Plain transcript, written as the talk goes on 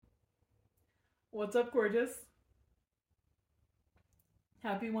What's up, gorgeous?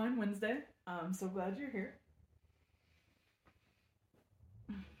 Happy Wine Wednesday. I'm so glad you're here.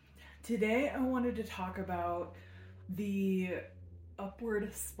 Today, I wanted to talk about the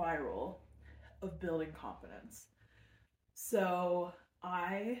upward spiral of building confidence. So,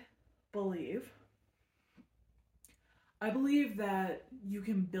 I believe I believe that you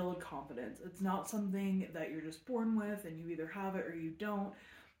can build confidence. It's not something that you're just born with and you either have it or you don't,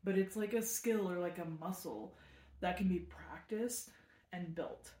 but it's like a skill or like a muscle that can be practiced and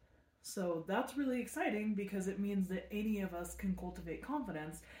built. So that's really exciting because it means that any of us can cultivate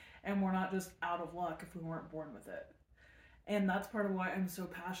confidence and we're not just out of luck if we weren't born with it. And that's part of why I'm so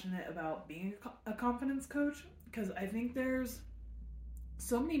passionate about being a confidence coach, because I think there's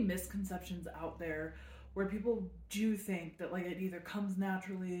so many misconceptions out there where people do think that like it either comes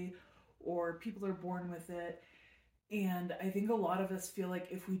naturally or people are born with it. And I think a lot of us feel like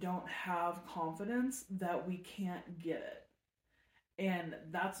if we don't have confidence that we can't get it. And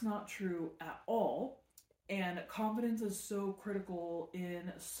that's not true at all. And confidence is so critical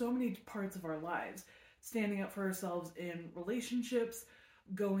in so many parts of our lives. Standing up for ourselves in relationships,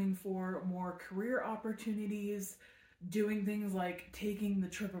 going for more career opportunities, doing things like taking the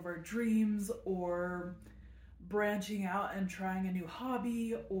trip of our dreams, or branching out and trying a new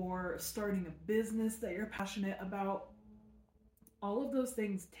hobby, or starting a business that you're passionate about. All of those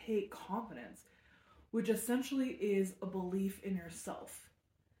things take confidence, which essentially is a belief in yourself.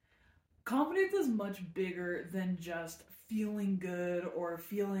 Confidence is much bigger than just feeling good or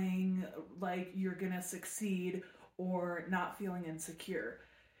feeling like you're gonna succeed or not feeling insecure.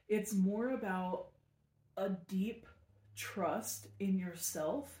 It's more about a deep trust in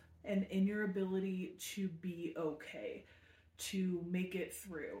yourself and in your ability to be okay, to make it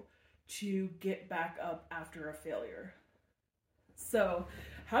through, to get back up after a failure. So,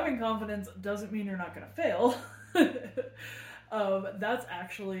 having confidence doesn't mean you're not going to fail. That's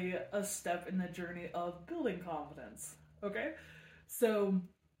actually a step in the journey of building confidence. Okay? So,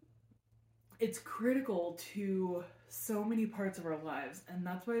 it's critical to so many parts of our lives, and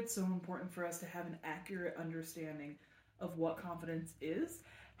that's why it's so important for us to have an accurate understanding of what confidence is,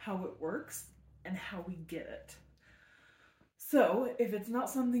 how it works, and how we get it. So, if it's not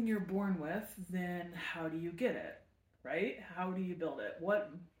something you're born with, then how do you get it? Right? How do you build it?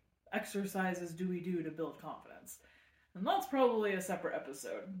 What exercises do we do to build confidence? And that's probably a separate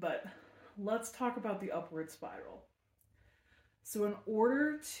episode, but let's talk about the upward spiral. So, in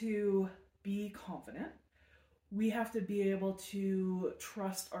order to be confident, we have to be able to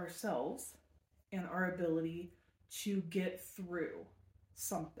trust ourselves and our ability to get through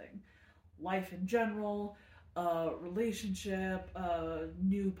something. Life in general, a relationship, a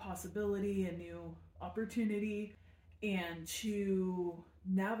new possibility, a new opportunity, and to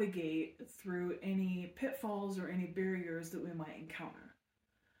navigate through any pitfalls or any barriers that we might encounter.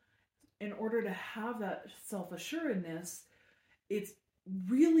 In order to have that self-assuredness, it's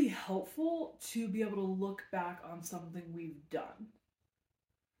really helpful to be able to look back on something we've done.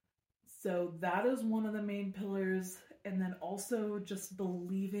 So that is one of the main pillars. And then also just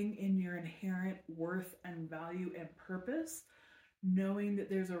believing in your inherent worth and value and purpose, knowing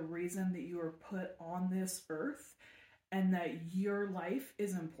that there's a reason that you are put on this earth and that your life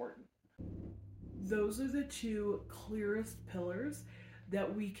is important. Those are the two clearest pillars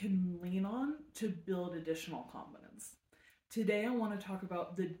that we can lean on to build additional confidence. Today, I want to talk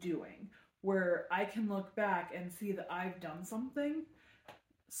about the doing, where I can look back and see that I've done something,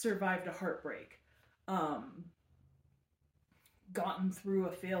 survived a heartbreak, gotten through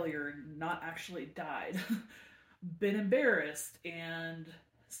a failure and not actually died, been embarrassed and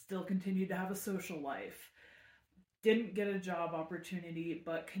still continued to have a social life, didn't get a job opportunity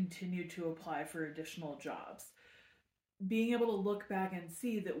but continued to apply for additional jobs. Being able to look back and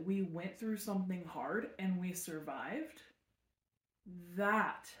see that we went through something hard and we survived,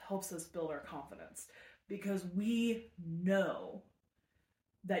 that helps us build our confidence because we know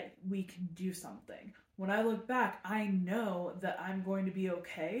that we can do something. When I look back, I know that I'm going to be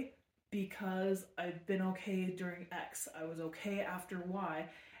okay because I've been okay during X. I was okay after Y,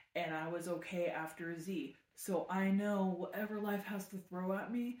 and I was okay after Z. So I know whatever life has to throw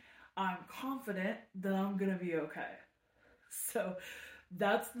at me, I'm confident that I'm going to be okay. So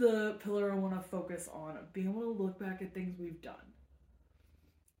that's the pillar I want to focus on, being able to look back at things we've done.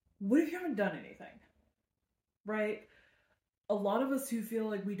 What if you haven't done anything? Right? A lot of us who feel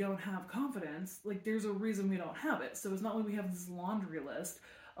like we don't have confidence, like there's a reason we don't have it. So it's not like we have this laundry list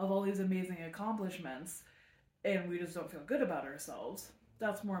of all these amazing accomplishments and we just don't feel good about ourselves.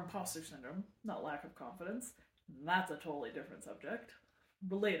 That's more imposter syndrome, not lack of confidence. That's a totally different subject.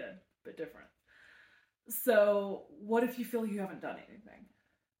 Related, but different. So what if you feel you haven't done anything?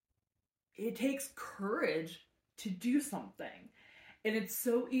 It takes courage to do something. And it's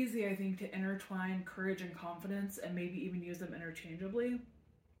so easy, I think, to intertwine courage and confidence and maybe even use them interchangeably,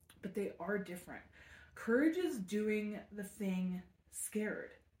 but they are different. Courage is doing the thing scared.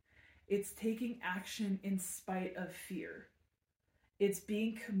 It's taking action in spite of fear. It's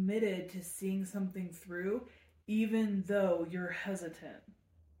being committed to seeing something through even though you're hesitant.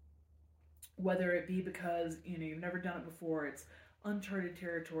 Whether it be because, you've never done it before, it's uncharted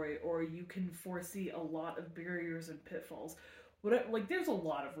territory, or you can foresee a lot of barriers and pitfalls. There's a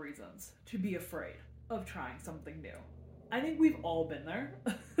lot of reasons to be afraid of trying something new. I think we've all been there.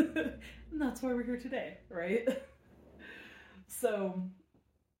 And that's why we're here today, right? So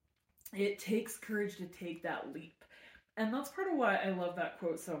it takes courage to take that leap. And that's part of why I love that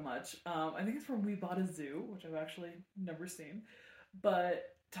quote so much. I think it's from We Bought a Zoo, which I've actually never seen.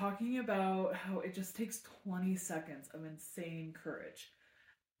 But talking about how it just takes 20 seconds of insane courage,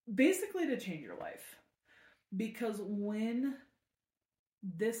 basically to change your life. Because when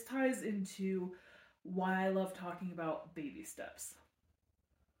this ties into why I love talking about baby steps.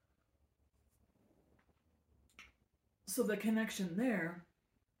 So the connection there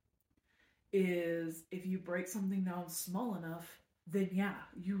is if you break something down small enough, then yeah,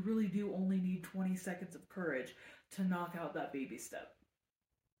 you really do only need 20 seconds of courage to knock out that baby step.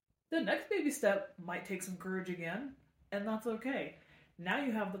 The next baby step might take some courage again, and that's okay. Now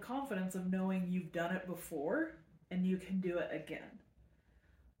you have the confidence of knowing you've done it before and you can do it again.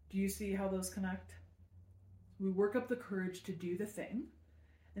 Do you see how those connect? We work up the courage to do the thing,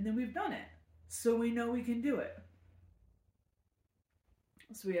 and then we've done it, so we know we can do it.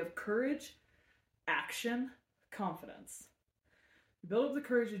 So we have courage, action, confidence. You build up the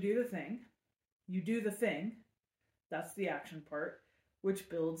courage to do the thing, you do the thing, that's the action part, which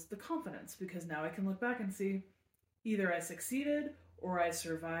builds the confidence, because now I can look back and see either I succeeded or I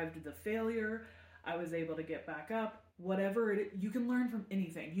survived the failure, I was able to get back up, whatever it is. You can learn from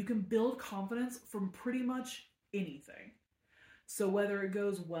anything. You can build confidence from pretty much anything. So whether it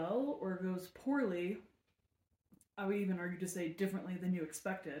goes well or it goes poorly, I would even argue to say differently than you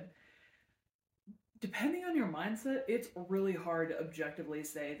expected, depending on your mindset, it's really hard to objectively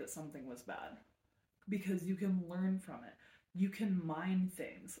say that something was bad, because you can learn from it. You can mine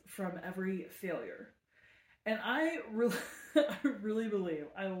things from every failure. And I really believe,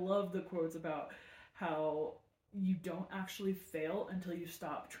 I love the quotes about how you don't actually fail until you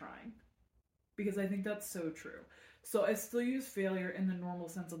stop trying. Because I think that's so true. So I still use failure in the normal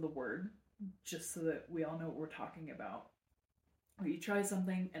sense of the word, just so that we all know what we're talking about. Or you try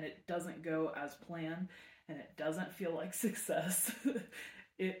something and it doesn't go as planned, and it doesn't feel like success.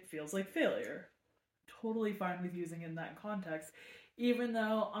 It feels like failure. Totally fine with using it in that context, even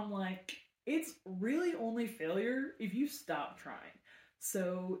though I'm like, it's really only failure if you stop trying.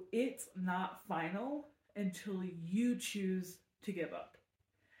 So it's not final until you choose to give up.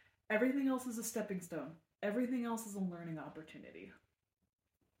 Everything else is a stepping stone. Everything else is a learning opportunity.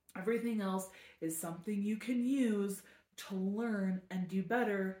 Everything else is something you can use to learn and do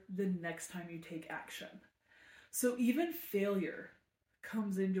better the next time you take action. So even failure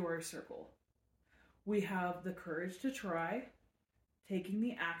comes into our circle. We have the courage to try, taking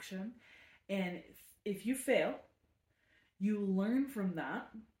the action, and if you fail, you learn from that.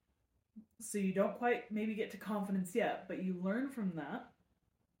 So you don't quite maybe get to confidence yet, but you learn from that,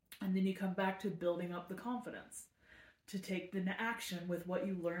 and then you come back to building up the confidence to take the action with what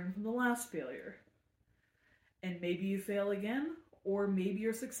you learned from the last failure. And maybe you fail again, or maybe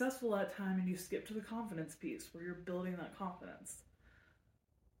you're successful that time and you skip to the confidence piece where you're building that confidence.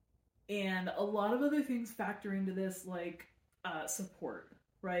 And a lot of other things factor into this, like support,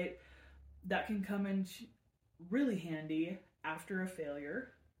 right? That can come in really handy after a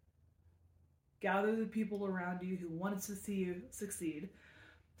failure. Gather the people around you who wanted to see you succeed.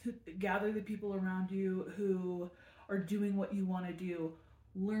 Gather the people around you who are doing what you want to do.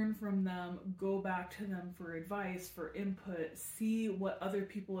 Learn from them, go back to them for advice, for input, see what other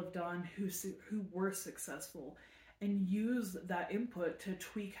people have done who were successful, and use that input to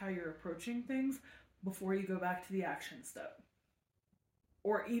tweak how you're approaching things before you go back to the action step.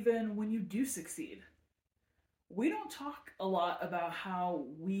 Or even when you do succeed. We don't talk a lot about how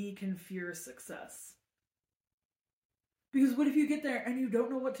we can fear success. Because what if you get there and you don't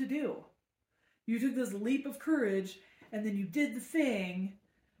know what to do? You took this leap of courage and then you did the thing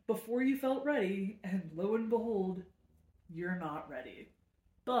before you felt ready, and lo and behold, you're not ready.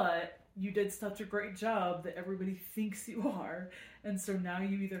 But you did such a great job that everybody thinks you are, and so now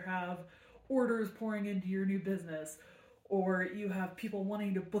you either have orders pouring into your new business, or you have people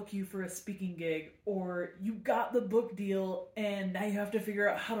wanting to book you for a speaking gig, or you got the book deal and now you have to figure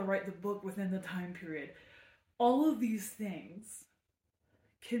out how to write the book within the time period. All of these things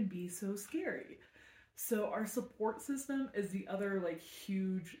can be so scary. So our support system is the other like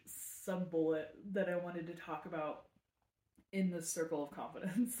huge sub-bullet that I wanted to talk about in this circle of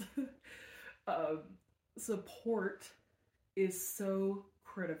confidence. Support is so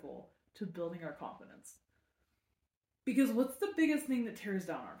critical to building our confidence. Because what's the biggest thing that tears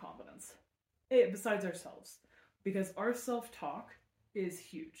down our confidence? Besides ourselves. Because our self-talk is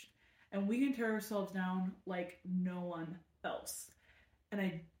huge. And we can tear ourselves down like no one else. And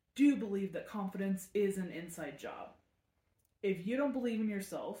I do believe that confidence is an inside job. If you don't believe in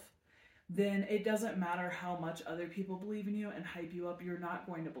yourself, then it doesn't matter how much other people believe in you and hype you up, you're not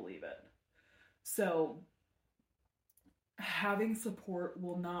going to believe it. So having support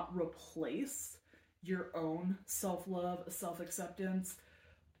will not replace your own self-love, self-acceptance,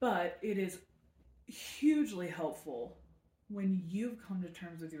 but it is hugely helpful when you've come to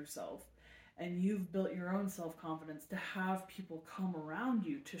terms with yourself and you've built your own self-confidence to have people come around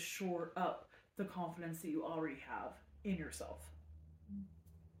you to shore up the confidence that you already have in yourself.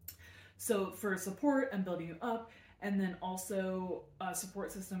 So for support and building you up, and then also a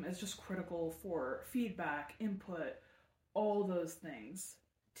support system is just critical for feedback, input, all those things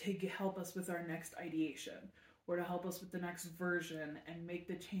to help us with our next ideation or to help us with the next version and make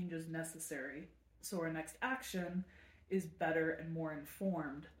the changes necessary so our next action is better and more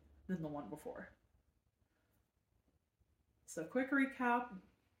informed than the one before. So quick recap,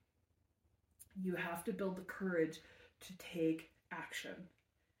 you have to build the courage to take action.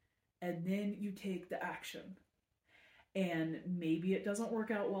 And then you take the action. And maybe it doesn't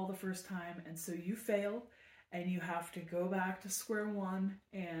work out well the first time, and so you fail, and you have to go back to square one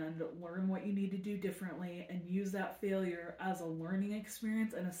and learn what you need to do differently and use that failure as a learning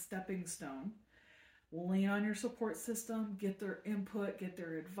experience and a stepping stone. Lean on your support system, get their input, get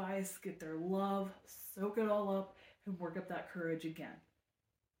their advice, get their love, soak it all up, and work up that courage again.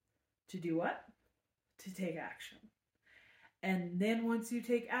 To do what? To take action. And then once you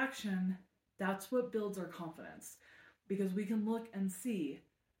take action, that's what builds our confidence. Because we can look and see,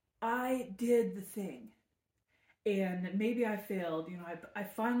 I did the thing. And maybe I failed. I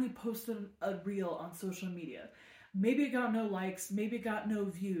finally posted a reel on social media. Maybe it got no likes, maybe it got no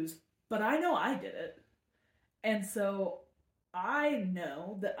views, but I know I did it. And so I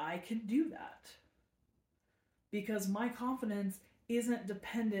know that I can do that. Because my confidence isn't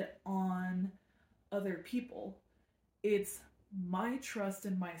dependent on other people. It's my trust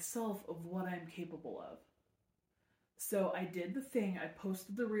in myself of what I'm capable of. So I did the thing, I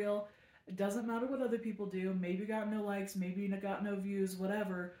posted the reel. It doesn't matter what other people do. Maybe you got no likes, maybe you got no views,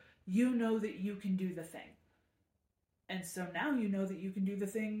 whatever. You know that you can do the thing. And so now you know that you can do the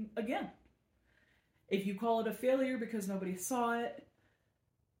thing again. If you call it a failure because nobody saw it,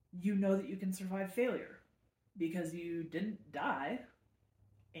 you know that you can survive failure because you didn't die,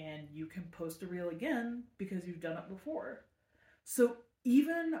 and you can post a reel again because you've done it before. So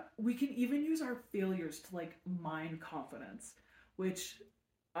we can even use our failures to like mine confidence, which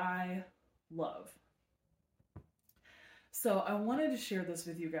I love. So I wanted to share this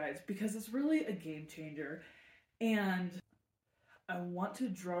with you guys because it's really a game changer, and I want to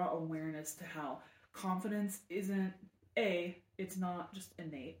draw awareness to how confidence isn't A, it's not just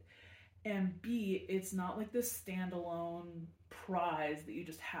innate, and B, it's not like this standalone prize that you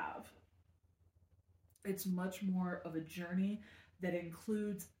just have. It's much more of a journey that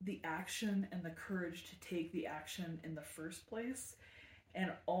includes the action and the courage to take the action in the first place.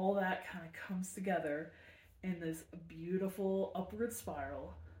 And all that kind of comes together in this beautiful upward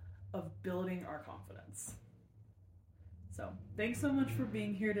spiral of building our confidence. So thanks so much for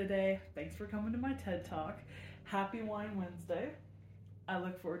being here today. Thanks for coming to my TED Talk. Happy Wine Wednesday. I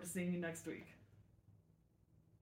look forward to seeing you next week.